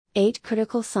8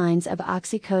 Critical Signs of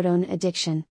Oxycodone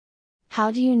Addiction.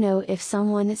 How do you know if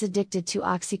someone is addicted to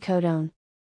oxycodone?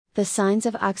 The signs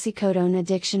of oxycodone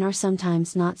addiction are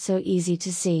sometimes not so easy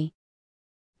to see.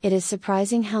 It is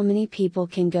surprising how many people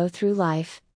can go through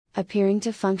life, appearing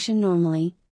to function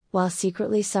normally, while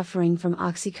secretly suffering from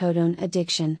oxycodone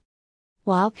addiction.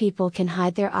 While people can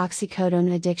hide their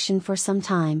oxycodone addiction for some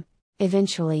time,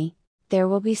 eventually, there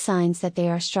will be signs that they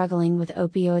are struggling with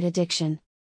opioid addiction.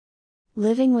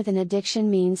 Living with an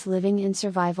addiction means living in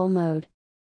survival mode.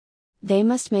 They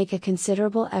must make a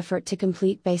considerable effort to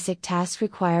complete basic tasks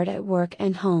required at work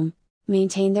and home,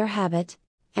 maintain their habit,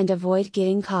 and avoid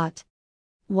getting caught.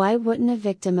 Why wouldn't a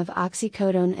victim of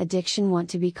oxycodone addiction want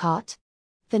to be caught?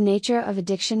 The nature of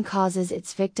addiction causes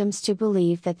its victims to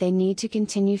believe that they need to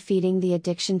continue feeding the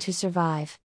addiction to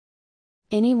survive.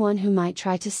 Anyone who might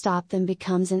try to stop them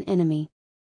becomes an enemy.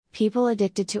 People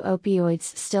addicted to opioids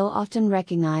still often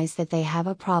recognize that they have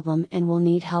a problem and will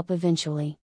need help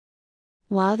eventually.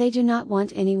 While they do not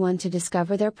want anyone to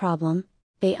discover their problem,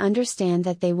 they understand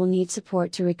that they will need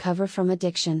support to recover from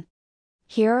addiction.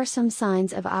 Here are some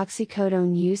signs of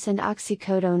oxycodone use and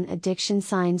oxycodone addiction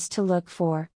signs to look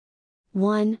for.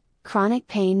 1. Chronic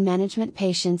pain management.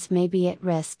 Patients may be at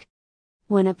risk.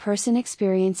 When a person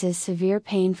experiences severe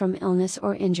pain from illness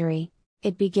or injury,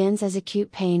 it begins as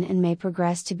acute pain and may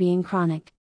progress to being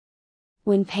chronic.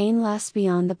 When pain lasts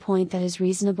beyond the point that is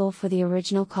reasonable for the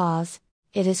original cause,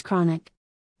 it is chronic.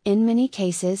 In many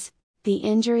cases, the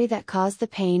injury that caused the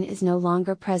pain is no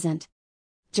longer present.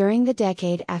 During the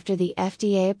decade after the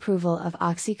FDA approval of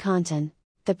OxyContin,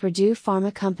 the Purdue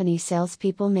Pharma Company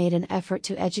salespeople made an effort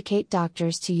to educate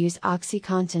doctors to use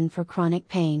OxyContin for chronic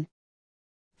pain.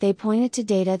 They pointed to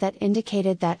data that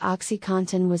indicated that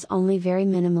OxyContin was only very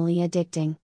minimally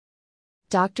addicting.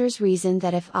 Doctors reasoned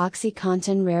that if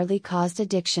OxyContin rarely caused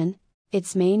addiction,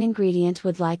 its main ingredient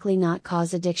would likely not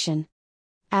cause addiction.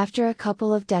 After a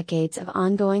couple of decades of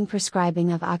ongoing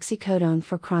prescribing of oxycodone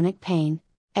for chronic pain,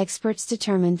 experts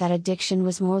determined that addiction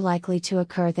was more likely to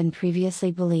occur than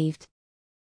previously believed.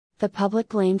 The public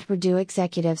blamed Purdue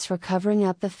executives for covering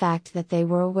up the fact that they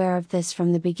were aware of this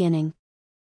from the beginning.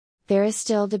 There is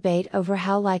still debate over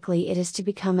how likely it is to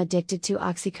become addicted to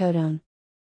oxycodone.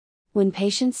 When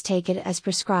patients take it as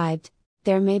prescribed,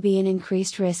 there may be an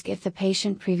increased risk if the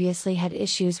patient previously had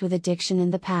issues with addiction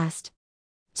in the past.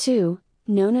 2.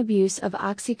 Known abuse of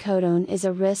oxycodone is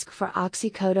a risk for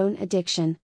oxycodone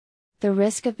addiction. The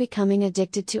risk of becoming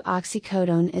addicted to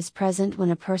oxycodone is present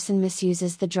when a person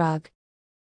misuses the drug.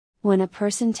 When a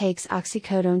person takes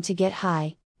oxycodone to get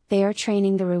high, they are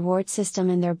training the reward system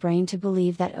in their brain to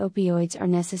believe that opioids are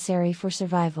necessary for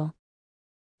survival.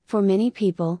 For many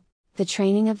people, the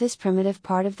training of this primitive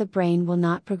part of the brain will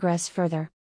not progress further.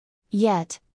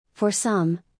 Yet, for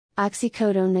some,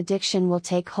 oxycodone addiction will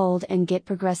take hold and get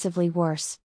progressively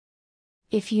worse.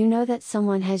 If you know that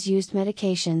someone has used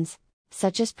medications,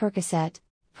 such as Percocet,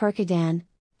 Percodan,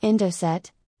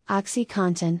 Indocet,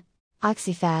 OxyContin,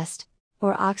 Oxyfast,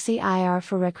 or Oxy-IR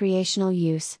for recreational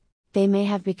use, they may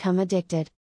have become addicted.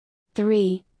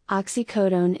 3.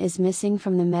 Oxycodone is missing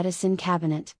from the medicine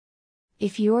cabinet.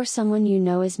 If you or someone you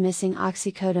know is missing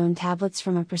oxycodone tablets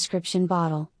from a prescription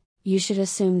bottle, you should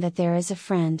assume that there is a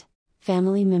friend,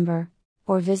 family member,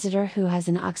 or visitor who has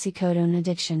an oxycodone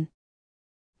addiction.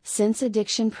 Since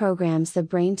addiction programs the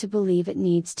brain to believe it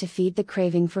needs to feed the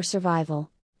craving for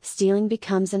survival, stealing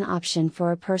becomes an option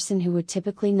for a person who would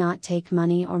typically not take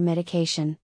money or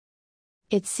medication.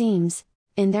 It seems,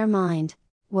 in their mind,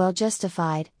 well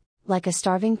justified, like a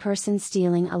starving person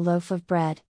stealing a loaf of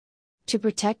bread. To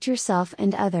protect yourself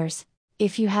and others,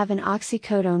 if you have an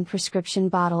oxycodone prescription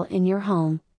bottle in your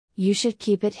home, you should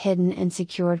keep it hidden and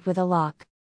secured with a lock.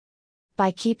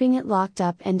 By keeping it locked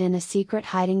up and in a secret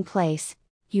hiding place,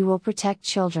 you will protect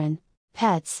children,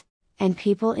 pets, and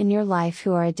people in your life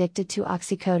who are addicted to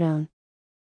oxycodone.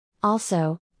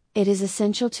 Also, it is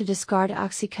essential to discard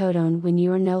oxycodone when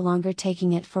you are no longer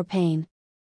taking it for pain.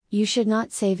 You should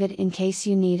not save it in case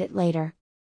you need it later.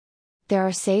 There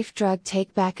are safe drug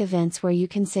take-back events where you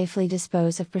can safely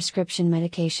dispose of prescription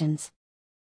medications.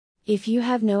 If you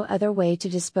have no other way to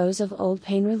dispose of old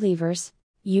pain relievers,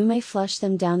 you may flush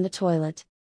them down the toilet.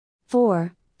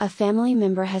 4. A family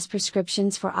member has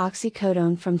prescriptions for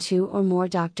oxycodone from 2 or more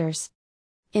doctors.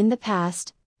 In the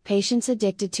past, patients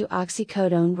addicted to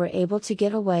oxycodone were able to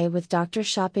get away with doctor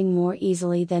shopping more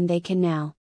easily than they can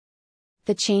now.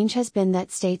 The change has been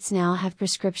that states now have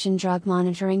prescription drug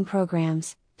monitoring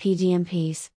programs,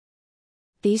 PDMPs.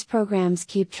 These programs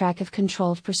keep track of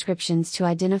controlled prescriptions to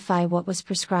identify what was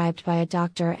prescribed by a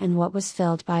doctor and what was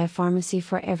filled by a pharmacy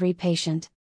for every patient.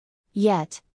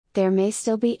 Yet, there may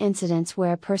still be incidents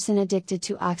where a person addicted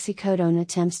to oxycodone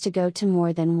attempts to go to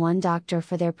more than one doctor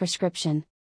for their prescription.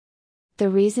 The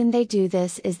reason they do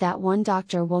this is that one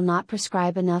doctor will not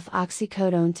prescribe enough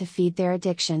oxycodone to feed their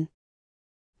addiction.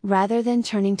 Rather than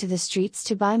turning to the streets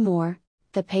to buy more,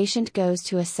 the patient goes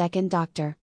to a second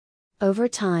doctor. Over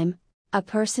time, a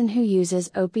person who uses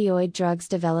opioid drugs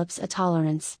develops a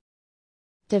tolerance.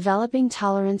 Developing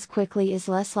tolerance quickly is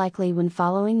less likely when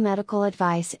following medical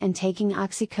advice and taking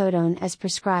oxycodone as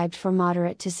prescribed for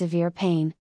moderate to severe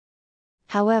pain.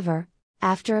 However,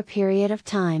 after a period of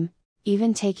time,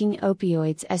 even taking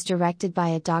opioids as directed by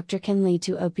a doctor can lead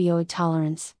to opioid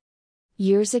tolerance.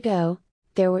 Years ago,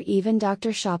 there were even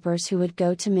doctor shoppers who would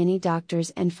go to many doctors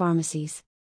and pharmacies.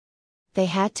 They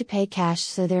had to pay cash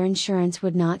so their insurance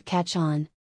would not catch on.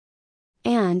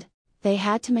 And, they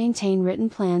had to maintain written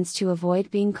plans to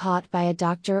avoid being caught by a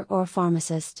doctor or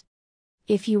pharmacist.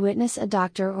 If you witness a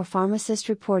doctor or pharmacist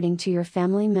reporting to your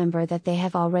family member that they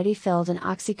have already filled an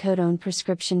oxycodone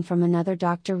prescription from another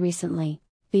doctor recently,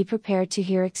 be prepared to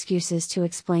hear excuses to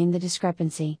explain the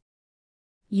discrepancy.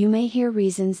 You may hear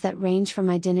reasons that range from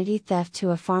identity theft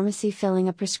to a pharmacy filling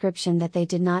a prescription that they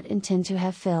did not intend to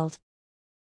have filled.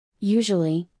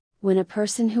 Usually, when a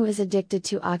person who is addicted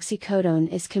to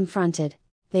oxycodone is confronted,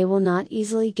 they will not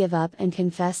easily give up and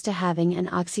confess to having an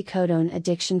oxycodone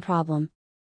addiction problem.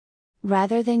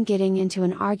 Rather than getting into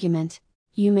an argument,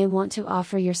 you may want to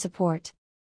offer your support.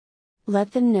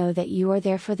 Let them know that you are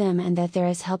there for them and that there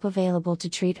is help available to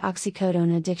treat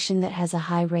oxycodone addiction that has a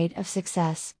high rate of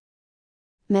success.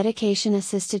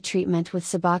 Medication-assisted treatment with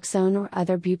Suboxone or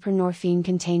other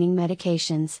buprenorphine-containing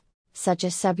medications, such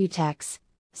as Subutex,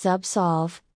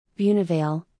 Zubsolv,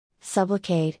 Bunavail,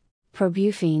 Sublocade,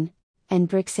 Probufene, and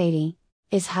Brixadi,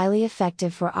 is highly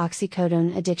effective for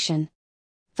oxycodone addiction.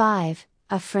 5.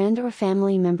 A friend or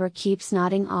family member keeps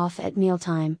nodding off at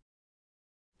mealtime.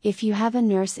 If you have a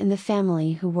nurse in the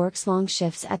family who works long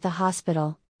shifts at the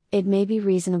hospital, it may be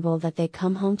reasonable that they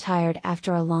come home tired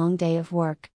after a long day of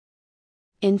work.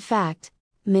 In fact,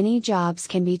 many jobs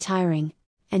can be tiring,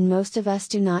 and most of us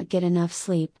do not get enough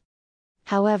sleep.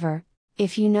 However,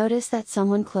 if you notice that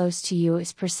someone close to you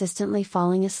is persistently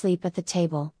falling asleep at the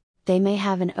table, they may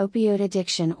have an opioid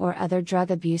addiction or other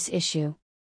drug abuse issue.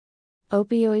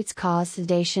 Opioids cause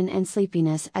sedation and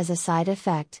sleepiness as a side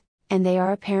effect, and they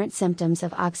are apparent symptoms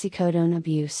of oxycodone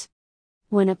abuse.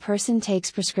 When a person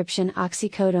takes prescription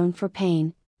oxycodone for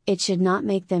pain, it should not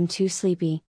make them too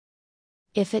sleepy.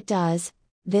 If it does,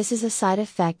 this is a side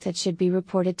effect that should be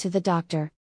reported to the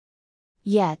doctor.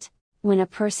 Yet, when a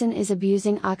person is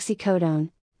abusing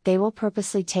oxycodone, they will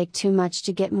purposely take too much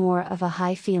to get more of a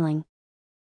high feeling.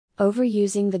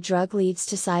 Overusing the drug leads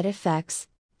to side effects,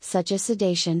 such as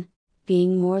sedation,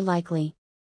 being more likely.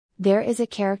 There is a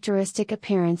characteristic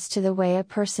appearance to the way a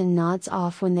person nods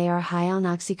off when they are high on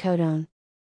oxycodone.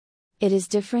 It is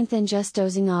different than just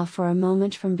dozing off for a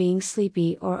moment from being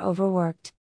sleepy or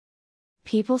overworked.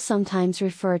 People sometimes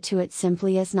refer to it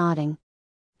simply as nodding.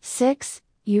 6.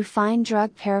 You find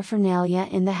drug paraphernalia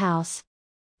in the house.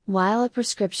 While a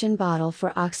prescription bottle for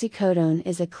oxycodone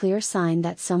is a clear sign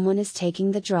that someone is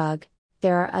taking the drug,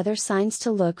 there are other signs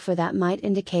to look for that might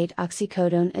indicate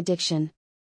oxycodone addiction.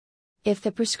 If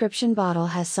the prescription bottle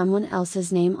has someone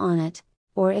else's name on it,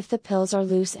 or if the pills are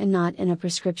loose and not in a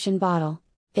prescription bottle,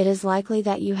 it is likely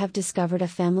that you have discovered a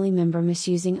family member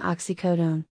misusing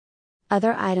oxycodone.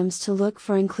 Other items to look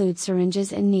for include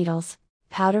syringes and needles,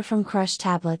 powder from crushed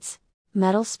tablets,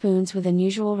 metal spoons with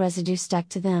unusual residue stuck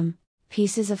to them,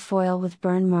 pieces of foil with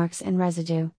burn marks and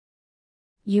residue.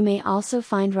 You may also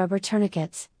find rubber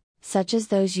tourniquets, such as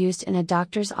those used in a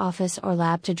doctor's office or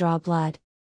lab to draw blood.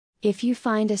 If you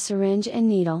find a syringe and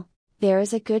needle, there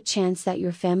is a good chance that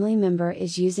your family member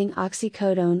is using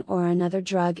oxycodone or another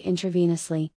drug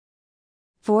intravenously.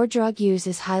 4. Drug use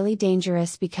is highly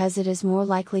dangerous because it is more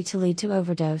likely to lead to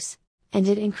overdose, and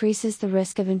it increases the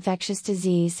risk of infectious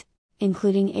disease,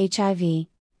 including HIV,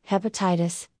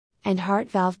 hepatitis, and heart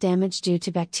valve damage due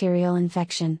to bacterial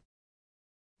infection.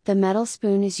 The metal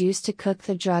spoon is used to cook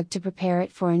the drug to prepare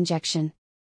it for injection.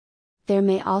 There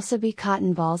may also be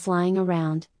cotton balls lying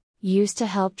around, used to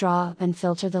help draw up and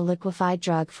filter the liquefied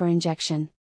drug for injection.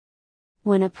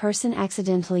 When a person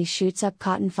accidentally shoots up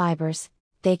cotton fibers,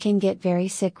 they can get very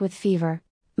sick with fever,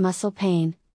 muscle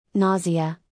pain,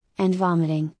 nausea, and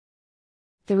vomiting.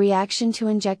 The reaction to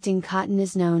injecting cotton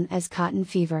is known as cotton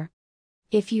fever.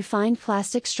 If you find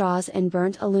plastic straws and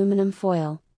burnt aluminum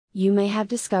foil, you may have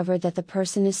discovered that the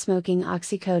person is smoking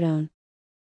oxycodone.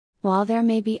 While there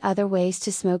may be other ways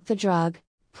to smoke the drug,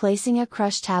 placing a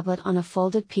crushed tablet on a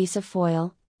folded piece of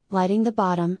foil, lighting the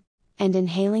bottom, and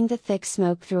inhaling the thick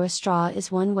smoke through a straw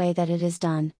is one way that it is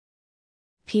done.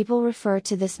 People refer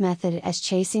to this method as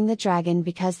chasing the dragon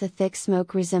because the thick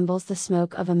smoke resembles the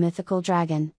smoke of a mythical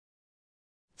dragon.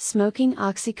 Smoking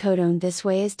oxycodone this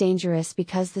way is dangerous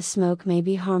because the smoke may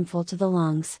be harmful to the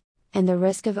lungs, and the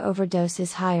risk of overdose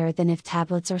is higher than if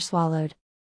tablets are swallowed.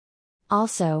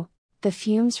 Also, the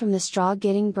fumes from the straw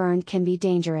getting burned can be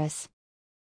dangerous.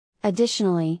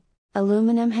 Additionally,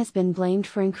 aluminum has been blamed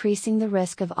for increasing the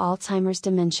risk of Alzheimer's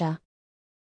dementia.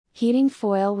 Heating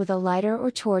foil with a lighter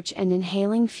or torch and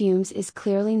inhaling fumes is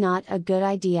clearly not a good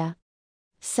idea.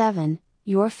 7.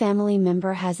 Your family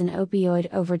member has an opioid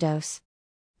overdose.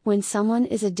 When someone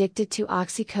is addicted to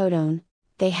oxycodone,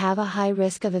 they have a high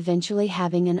risk of eventually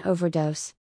having an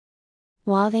overdose.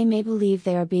 While they may believe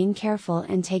they are being careful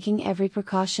and taking every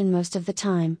precaution most of the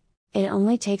time, it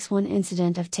only takes one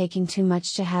incident of taking too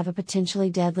much to have a potentially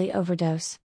deadly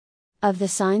overdose. Of the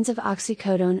signs of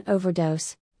oxycodone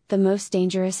overdose, the most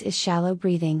dangerous is shallow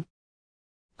breathing.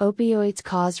 Opioids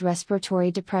cause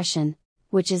respiratory depression,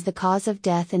 which is the cause of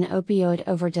death in opioid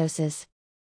overdoses.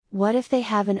 What if they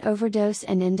have an overdose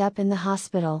and end up in the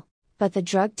hospital, but the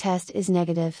drug test is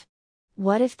negative?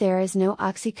 What if there is no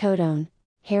oxycodone,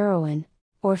 heroin,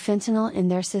 or fentanyl in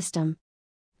their system?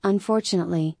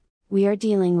 Unfortunately, we are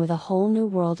dealing with a whole new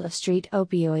world of street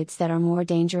opioids that are more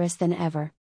dangerous than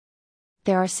ever.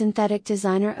 There are synthetic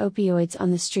designer opioids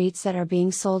on the streets that are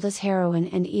being sold as heroin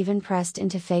and even pressed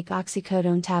into fake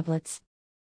oxycodone tablets.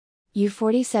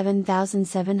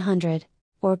 U-47,700,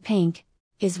 or pink,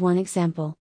 is one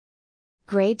example.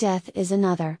 Gray death is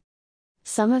another.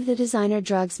 Some of the designer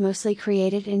drugs mostly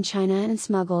created in China and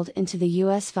smuggled into the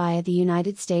US via the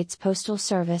United States Postal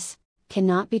Service,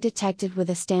 cannot be detected with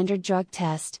a standard drug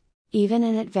test, even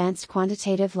an advanced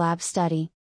quantitative lab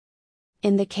study.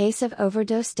 In the case of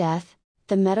overdose death,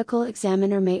 the medical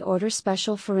examiner may order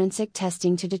special forensic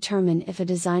testing to determine if a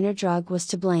designer drug was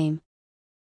to blame.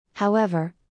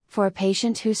 However, for a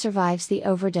patient who survives the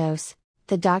overdose,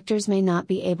 the doctors may not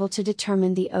be able to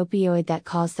determine the opioid that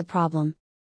caused the problem.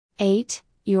 8.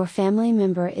 Your family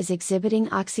member is exhibiting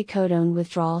oxycodone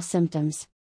withdrawal symptoms.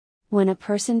 When a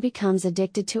person becomes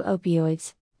addicted to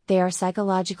opioids, they are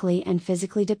psychologically and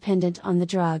physically dependent on the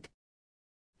drug.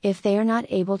 If they are not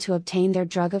able to obtain their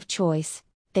drug of choice,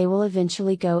 they will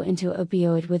eventually go into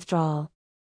opioid withdrawal.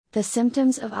 The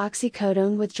symptoms of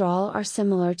oxycodone withdrawal are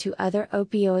similar to other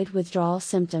opioid withdrawal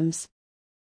symptoms.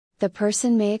 The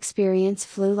person may experience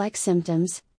flu-like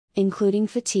symptoms, including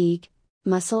fatigue,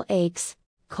 muscle aches,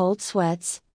 cold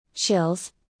sweats,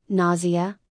 chills,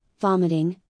 nausea,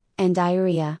 vomiting, and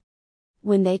diarrhea.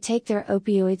 When they take their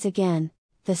opioids again,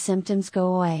 the symptoms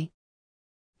go away.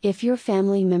 If your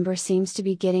family member seems to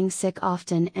be getting sick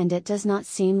often and it does not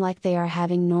seem like they are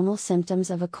having normal symptoms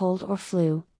of a cold or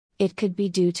flu, it could be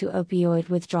due to opioid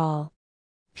withdrawal.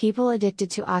 People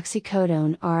addicted to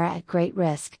oxycodone are at great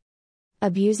risk.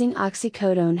 Abusing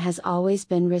oxycodone has always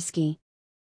been risky.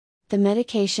 The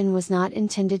medication was not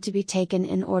intended to be taken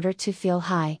in order to feel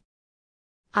high.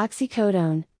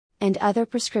 Oxycodone, and other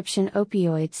prescription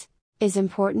opioids, is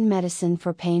important medicine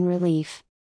for pain relief.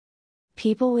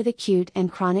 People with acute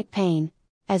and chronic pain,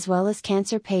 as well as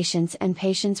cancer patients and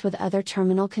patients with other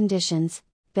terminal conditions,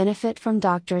 benefit from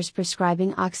doctors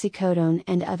prescribing oxycodone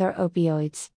and other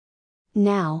opioids.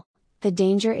 Now, the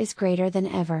danger is greater than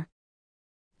ever.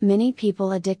 Many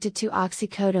people addicted to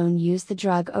oxycodone use the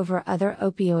drug over other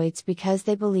opioids because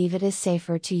they believe it is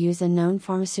safer to use a known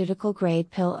pharmaceutical grade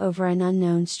pill over an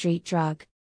unknown street drug.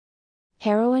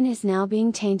 Heroin is now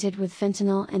being tainted with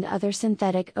fentanyl and other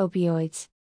synthetic opioids.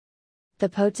 The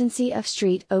potency of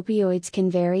street opioids can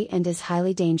vary and is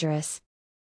highly dangerous.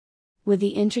 With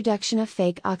the introduction of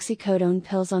fake oxycodone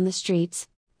pills on the streets,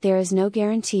 there is no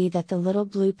guarantee that the little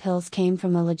blue pills came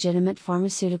from a legitimate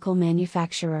pharmaceutical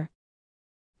manufacturer.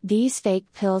 These fake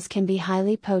pills can be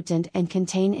highly potent and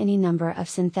contain any number of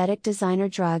synthetic designer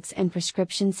drugs and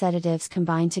prescription sedatives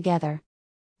combined together.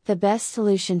 The best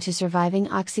solution to surviving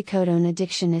oxycodone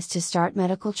addiction is to start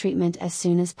medical treatment as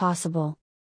soon as possible.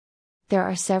 There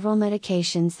are several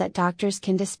medications that doctors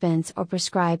can dispense or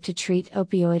prescribe to treat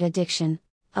opioid addiction,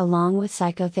 along with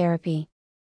psychotherapy.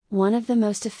 One of the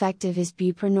most effective is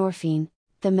buprenorphine,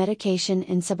 the medication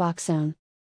in Suboxone.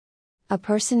 A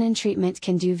person in treatment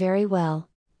can do very well,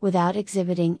 without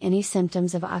exhibiting any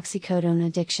symptoms of oxycodone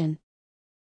addiction.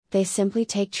 They simply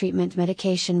take treatment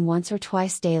medication once or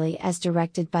twice daily as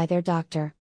directed by their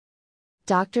doctor.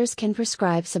 Doctors can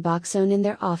prescribe Suboxone in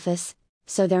their office,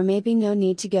 so there may be no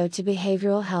need to go to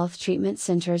behavioral health treatment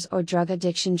centers or drug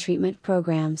addiction treatment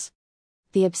programs.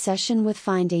 The obsession with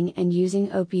finding and using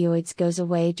opioids goes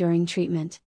away during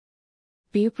treatment.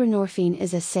 Buprenorphine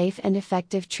is a safe and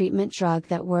effective treatment drug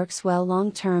that works well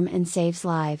long term and saves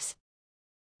lives.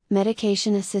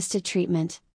 Medication assisted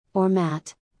treatment, or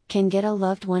MAT, can get a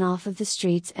loved one off of the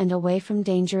streets and away from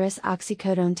dangerous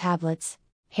oxycodone tablets,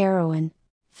 heroin,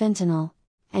 fentanyl,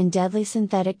 and deadly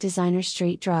synthetic designer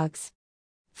street drugs.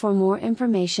 For more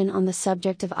information on the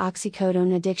subject of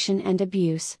oxycodone addiction and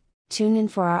abuse, tune in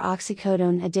for our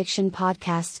Oxycodone Addiction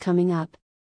podcast coming up.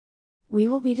 We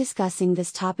will be discussing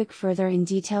this topic further in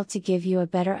detail to give you a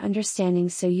better understanding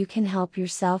so you can help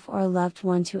yourself or a loved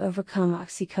one to overcome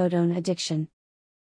oxycodone addiction.